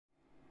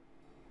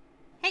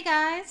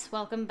Hey guys,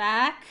 welcome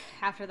back.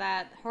 After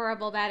that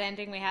horrible bad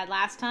ending we had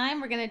last time,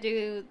 we're gonna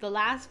do the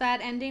last bad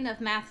ending of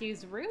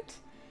Matthew's route.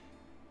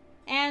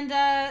 And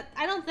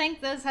I don't think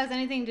this has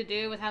anything to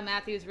do with how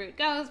Matthew's route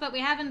goes, but we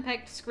haven't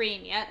picked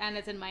Scream yet, and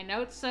it's in my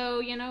notes,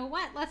 so you know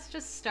what? Let's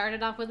just start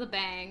it off with a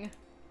bang.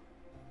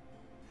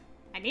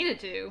 I needed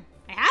to.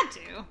 I had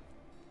to.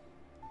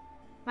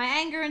 My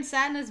anger and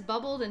sadness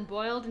bubbled and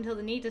boiled until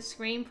the need to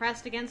scream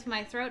pressed against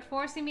my throat,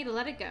 forcing me to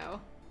let it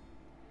go.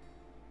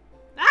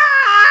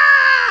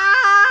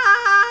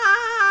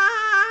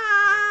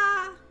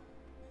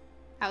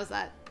 How was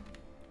that?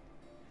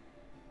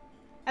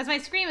 As my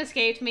scream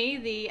escaped me,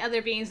 the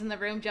other beings in the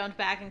room jumped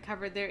back and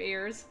covered their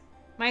ears.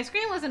 My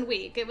scream wasn't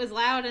weak. It was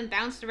loud and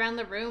bounced around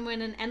the room in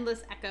an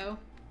endless echo.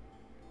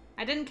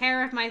 I didn't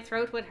care if my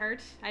throat would hurt.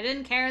 I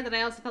didn't care that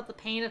I also felt the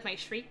pain of my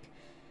shriek.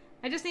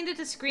 I just needed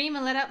to scream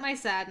and let out my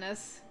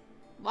sadness.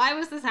 Why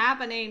was this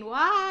happening?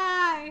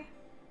 Why?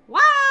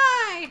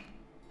 Why?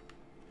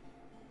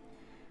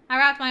 I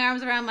wrapped my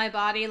arms around my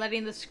body,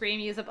 letting the scream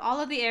use up all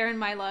of the air in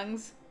my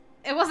lungs.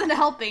 It wasn't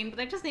helping, but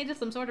I just needed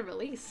some sort of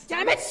release.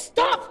 Damn it,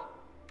 stop!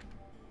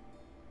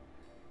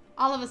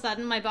 All of a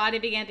sudden, my body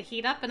began to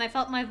heat up, and I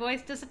felt my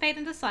voice dissipate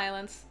into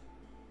silence.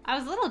 I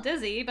was a little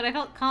dizzy, but I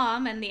felt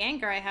calm, and the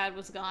anger I had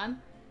was gone.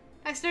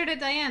 I stared at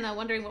Diana,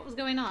 wondering what was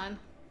going on.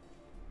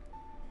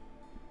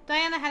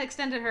 Diana had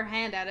extended her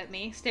hand out at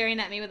me,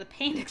 staring at me with a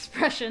pained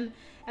expression,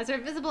 as her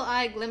visible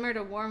eye glimmered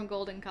a warm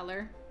golden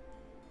color.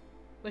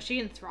 Was she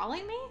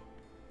enthralling me?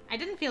 I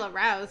didn't feel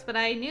aroused, but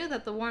I knew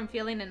that the warm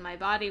feeling in my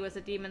body was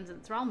a demon's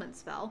enthrallment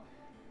spell.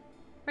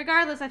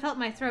 Regardless, I felt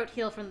my throat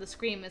heal from the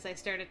scream as I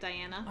stared at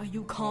Diana. Are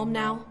you calm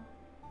now?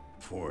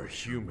 For a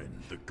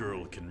human, the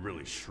girl can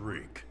really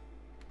shriek.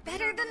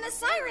 Better than the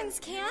sirens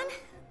can.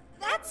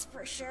 That's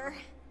for sure.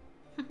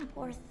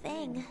 Poor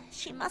thing.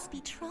 She must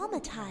be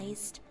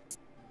traumatized.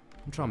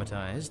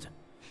 Traumatized?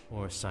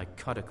 Or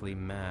psychotically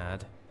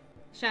mad?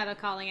 Shadow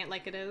calling it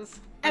like it is.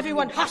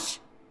 Everyone, hush!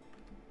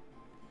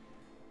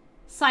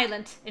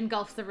 Silent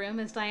engulfed the room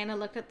as Diana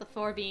looked at the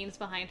four beings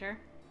behind her.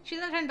 She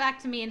then turned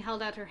back to me and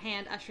held out her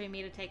hand, ushering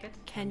me to take it.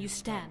 Can you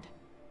stand?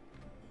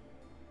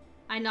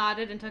 I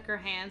nodded and took her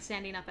hand,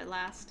 standing up at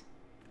last.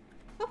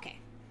 Okay.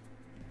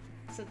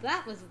 So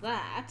that was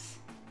that.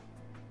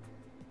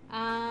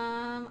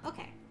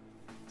 Okay.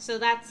 So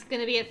that's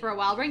gonna be it for a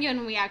while. Bring you in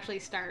when we actually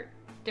start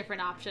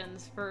different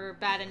options for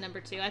bad end number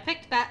 2. I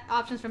picked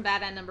options from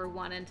bad end number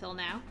 1 until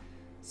now.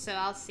 So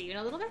I'll see you in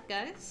a little bit,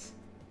 guys.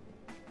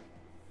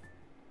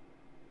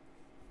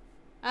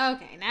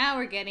 Okay, now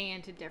we're getting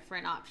into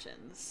different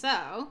options.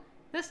 So,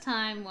 this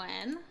time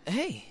when...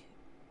 Hey,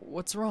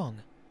 what's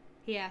wrong?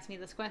 He asked me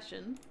this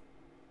question,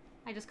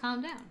 I just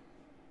calmed down.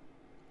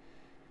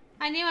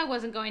 I knew I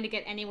wasn't going to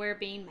get anywhere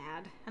being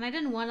mad, and I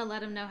didn't want to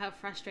let him know how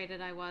frustrated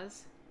I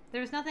was.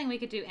 There was nothing we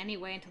could do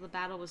anyway until the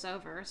battle was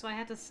over, so I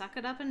had to suck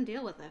it up and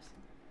deal with it.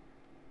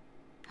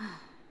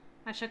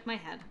 I shook my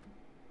head.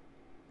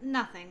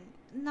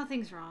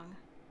 Nothing's wrong.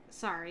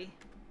 Sorry.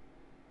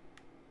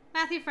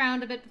 Matthew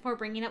frowned a bit before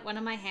bringing up one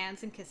of my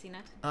hands and kissing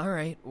it.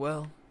 Alright,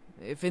 well,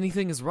 if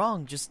anything is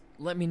wrong, just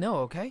let me know,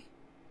 okay?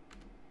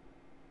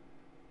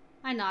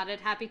 I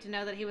nodded, happy to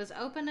know that he was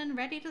open and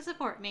ready to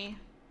support me.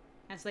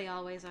 As they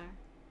always are.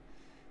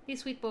 These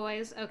sweet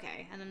boys.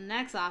 Okay, and the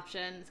next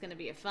option is going to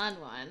be a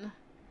fun one.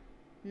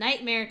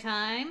 Nightmare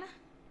time.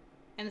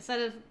 And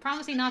instead of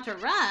promising not to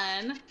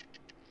run,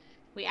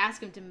 we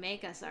ask him to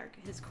make us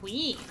his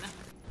queen.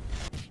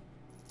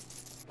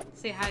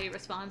 See how he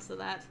responds to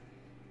that.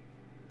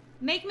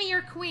 Make me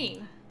your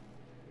queen.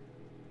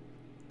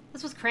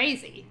 This was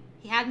crazy.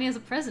 He had me as a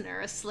prisoner,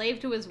 a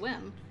slave to his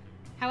whim.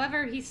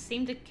 However, he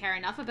seemed to care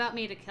enough about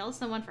me to kill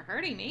someone for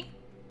hurting me.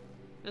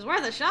 It was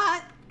worth a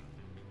shot.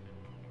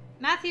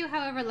 Matthew,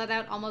 however, let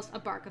out almost a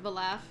bark of a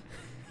laugh.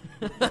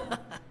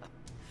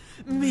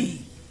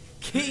 Me,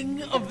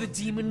 king of the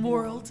demon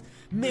world,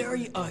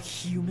 marry a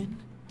human?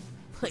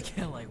 Like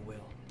hell I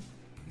will.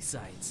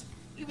 Besides,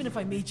 even if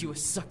I made you a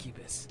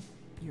succubus,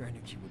 your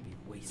energy would be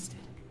wasted.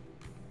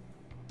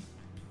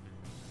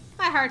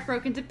 My heart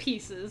broke into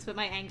pieces, but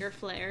my anger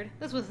flared.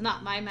 This was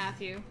not my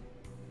Matthew.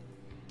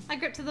 I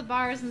gripped to the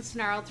bars and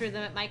snarled through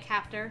them at my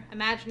captor,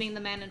 imagining the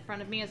man in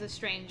front of me as a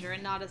stranger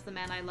and not as the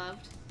man I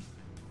loved.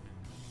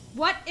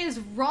 What is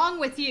wrong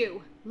with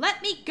you?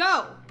 Let me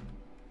go!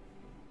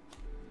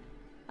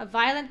 A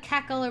violent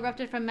cackle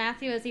erupted from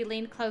Matthew as he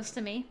leaned close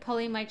to me,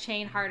 pulling my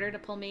chain harder to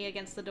pull me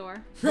against the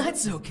door.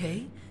 That's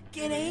okay.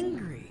 Get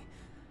angry.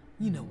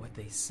 You know what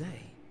they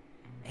say.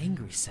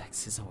 Angry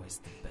sex is always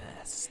the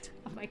best.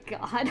 Oh my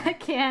god, I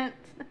can't.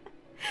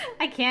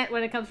 I can't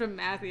when it comes from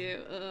Matthew.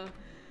 Ugh.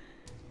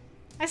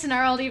 I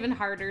snarled even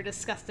harder,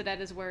 disgusted at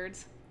his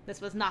words.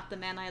 This was not the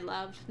man I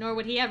loved, nor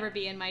would he ever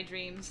be in my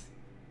dreams.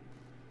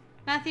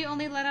 Matthew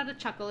only let out a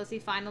chuckle as he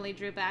finally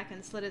drew back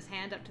and slid his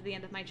hand up to the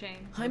end of my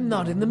chain. I'm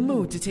not in the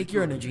mood to take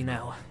your energy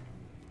now.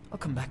 I'll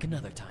come back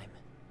another time.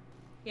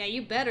 Yeah,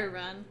 you better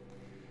run.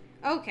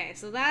 Okay,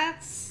 so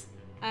that's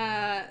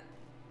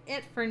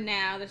it for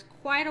now. There's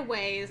quite a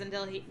ways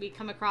until we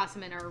come across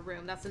him in our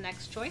room. That's the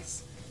next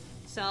choice.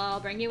 So I'll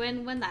bring you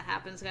in when that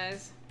happens,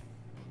 guys.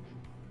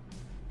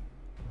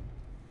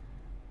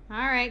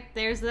 Alright,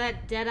 there's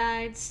that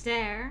dead-eyed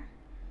stare.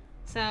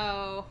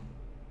 So,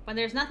 when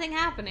there's nothing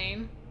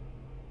happening,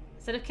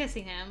 instead of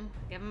kissing him,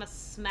 give him a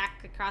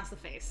smack across the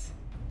face.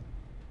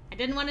 I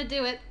didn't want to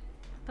do it,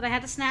 but I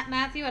had to snap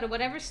Matthew out of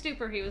whatever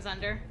stupor he was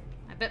under.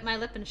 I bit my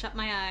lip and shut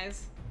my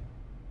eyes.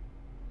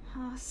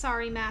 Oh,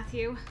 sorry,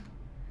 Matthew.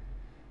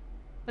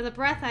 With a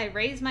breath, I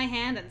raised my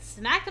hand and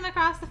smacked him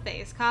across the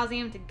face, causing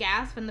him to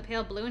gasp and the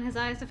pale blue in his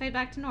eyes to fade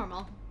back to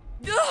normal.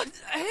 Ugh,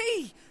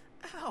 hey!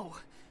 Ow.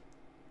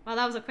 Well,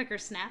 that was a quicker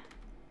snap.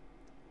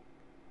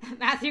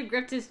 Matthew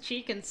gripped his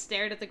cheek and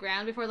stared at the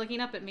ground before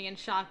looking up at me in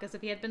shock as if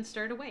he had been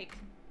stirred awake.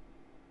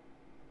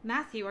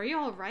 Matthew, are you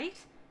alright?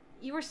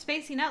 You were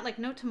spacing out like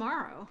no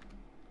tomorrow.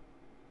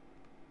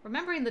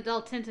 Remembering the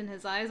dull tint in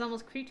his eyes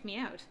almost creeped me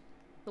out.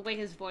 The way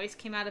his voice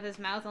came out of his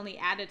mouth only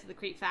added to the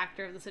creep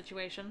factor of the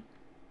situation.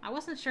 I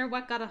wasn't sure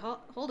what got a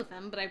hold of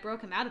him, but I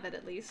broke him out of it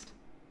at least.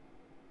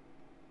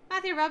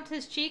 Matthew rubbed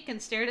his cheek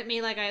and stared at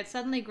me like I had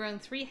suddenly grown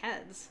 3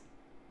 heads.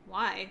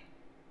 Why?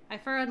 I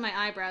furrowed my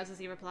eyebrows as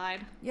he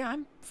replied. Yeah,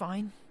 I'm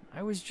fine.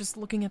 I was just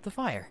looking at the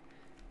fire.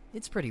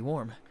 It's pretty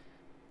warm.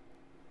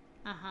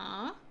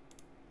 Uh-huh.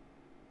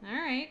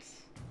 Alright.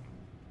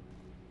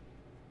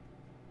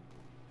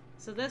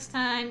 So this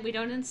time, we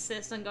don't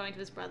insist on going to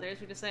his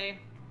brother's. We just say,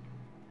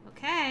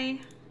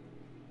 okay.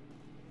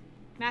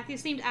 Matthew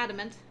seemed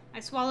adamant. I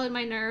swallowed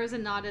my nerves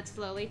and nodded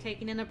slowly,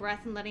 taking in a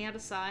breath and letting out a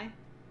sigh.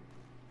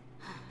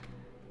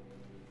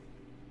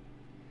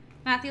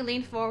 Matthew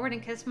leaned forward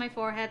and kissed my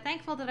forehead,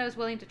 thankful that I was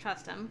willing to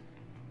trust him.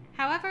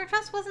 However,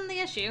 trust wasn't the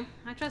issue.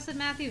 I trusted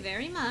Matthew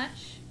very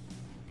much.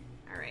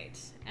 Alright,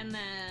 and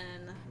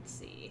then, let's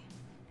see.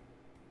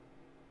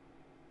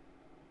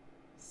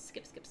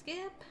 Skip, skip,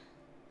 skip.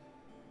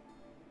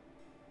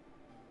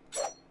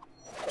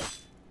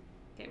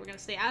 Okay, we're gonna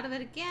stay out of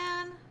it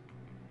again.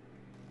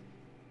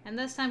 And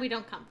this time we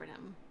don't comfort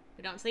him.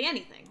 We don't say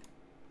anything.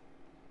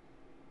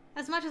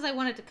 As much as I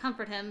wanted to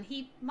comfort him,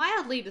 he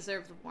mildly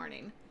deserved the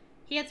warning.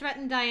 He had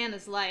threatened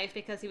Diana's life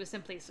because he was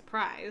simply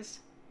surprised.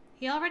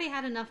 He already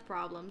had enough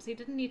problems. He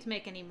didn't need to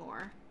make any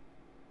more.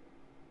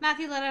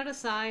 Matthew let out a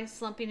sigh,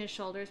 slumping his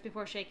shoulders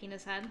before shaking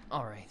his head.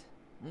 Alright,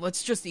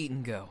 let's just eat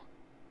and go.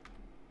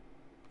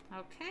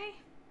 Okay.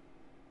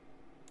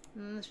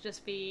 And this should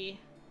just be,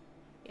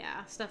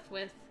 yeah, stuff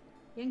with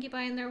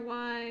Incubi and their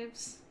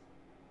wives.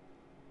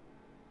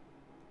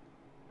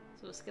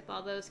 So we'll skip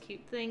all those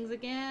cute things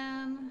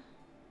again.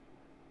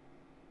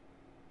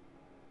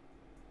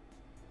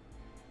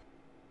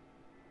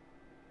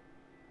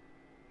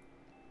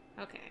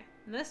 Okay,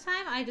 and this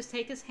time I just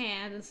take his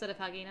hand instead of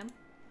hugging him.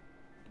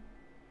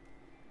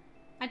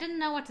 I didn't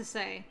know what to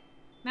say.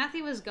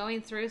 Matthew was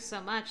going through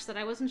so much that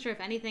I wasn't sure if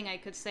anything I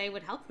could say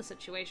would help the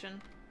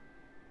situation.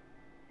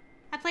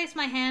 I placed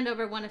my hand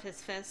over one of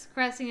his fists,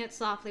 caressing it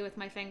softly with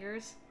my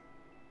fingers.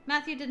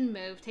 Matthew didn't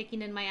move,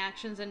 taking in my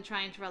actions and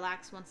trying to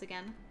relax once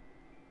again.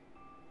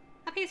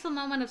 A peaceful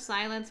moment of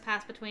silence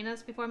passed between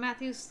us before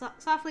Matthew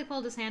softly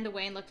pulled his hand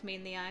away and looked me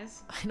in the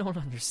eyes. I don't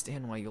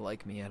understand why you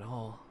like me at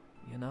all,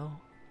 you know?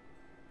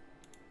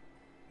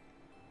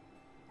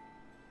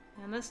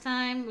 And this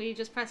time, we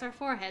just press our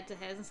forehead to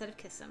his instead of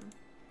kiss him.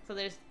 So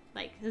there's,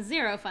 like,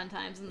 0 fun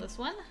times in this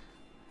one.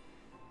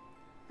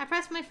 I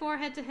pressed my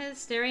forehead to his,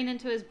 staring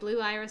into his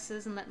blue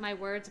irises and let my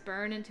words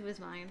burn into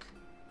his mind.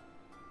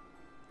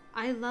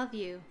 I love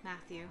you,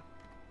 Matthew.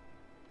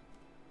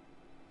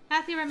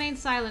 Matthew remained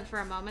silent for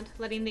a moment,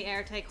 letting the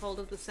air take hold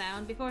of the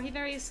sound, before he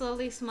very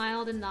slowly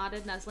smiled and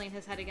nodded, nuzzling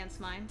his head against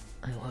mine.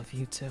 I love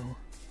you too.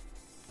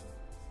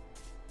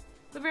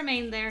 We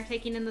remained there,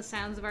 taking in the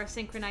sounds of our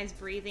synchronized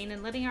breathing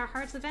and letting our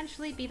hearts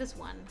eventually beat as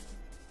one.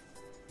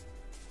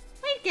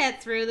 We'd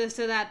get through this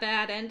to that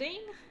bad ending.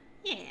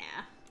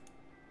 Yeah.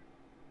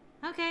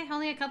 Okay,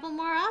 only a couple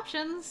more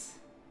options.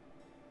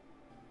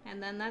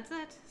 And then that's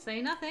it. Say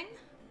nothing.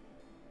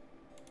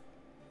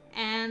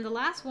 And the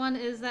last one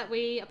is that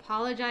we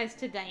apologize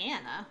to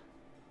Diana.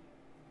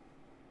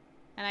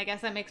 And I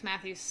guess that makes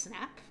Matthew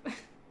snap.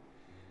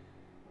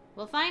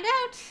 We'll find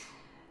out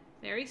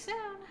very soon.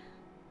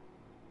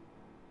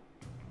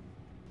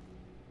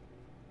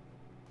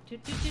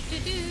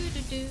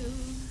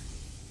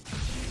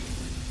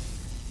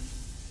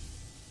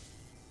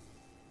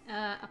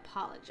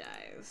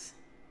 Apologize.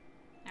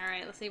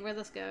 Alright, let's see where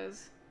this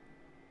goes.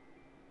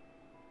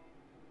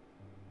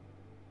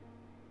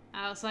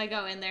 Oh, so I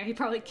go in there. He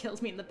probably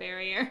kills me in the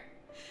barrier.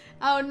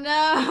 Oh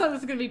no,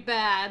 this is gonna be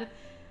bad.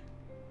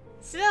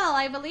 Still,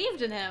 I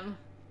believed in him.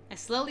 I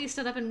slowly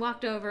stood up and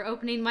walked over,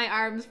 opening my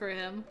arms for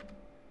him.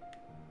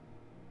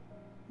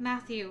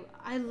 Matthew,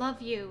 I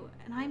love you,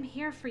 and I'm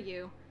here for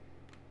you.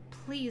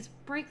 Please,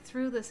 break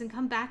through this and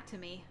come back to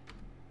me.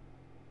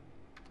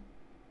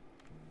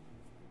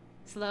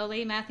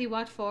 Slowly, Matthew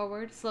walked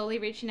forward, slowly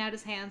reaching out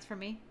his hands for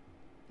me.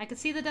 I could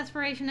see the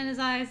desperation in his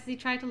eyes as he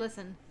tried to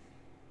listen.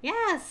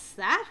 Yes,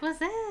 that was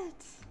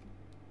it!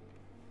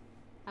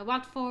 I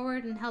walked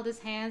forward and held his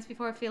hands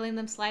before feeling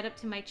them slide up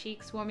to my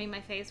cheeks, warming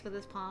my face with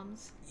his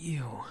palms.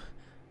 You.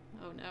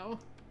 Oh no.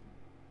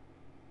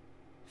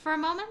 For a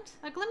moment,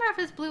 a glimmer of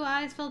his blue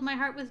eyes filled my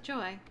heart with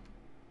joy.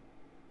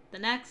 The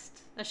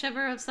next, a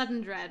shiver of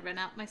sudden dread ran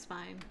out my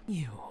spine.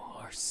 You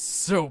are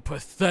so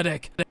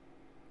pathetic.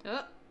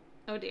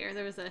 Oh dear,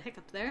 there was a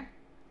hiccup there.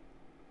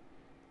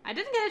 I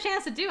didn't get a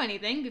chance to do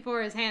anything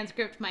before his hands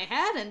gripped my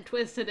head and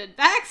twisted it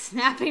back,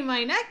 snapping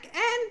my neck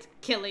and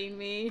killing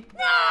me.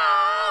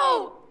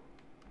 No!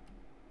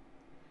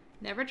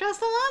 Never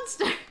trust a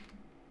monster.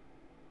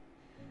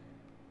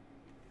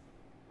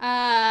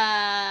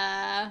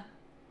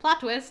 Plot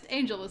twist,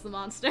 Angel was the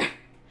monster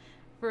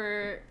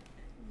for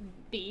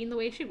being the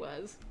way she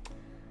was.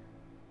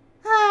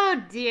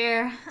 Oh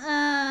dear.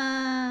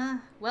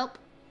 Welp.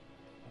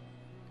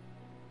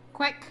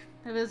 Quick.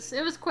 It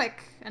was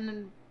quick and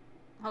then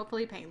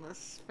hopefully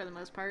painless for the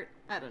most part.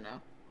 I don't know.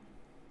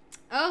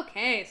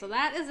 Okay, so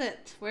that is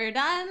it. We're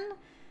done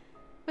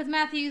with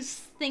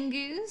Matthew's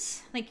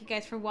Thingoos. Thank you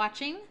guys for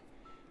watching.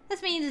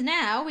 This means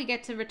now we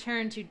get to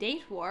return to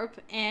Date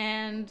Warp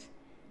and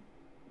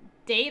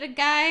date a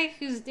guy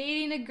who's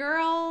dating a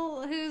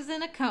girl who's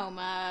in a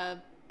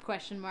coma, ?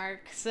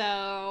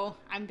 So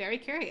I'm very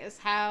curious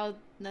how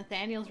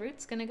Nathaniel's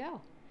route's gonna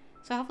go.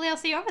 So hopefully I'll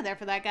see you over there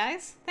for that,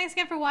 guys. Thanks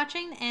again for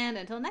watching, and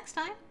until next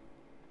time,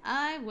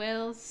 I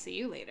will see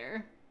you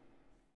later.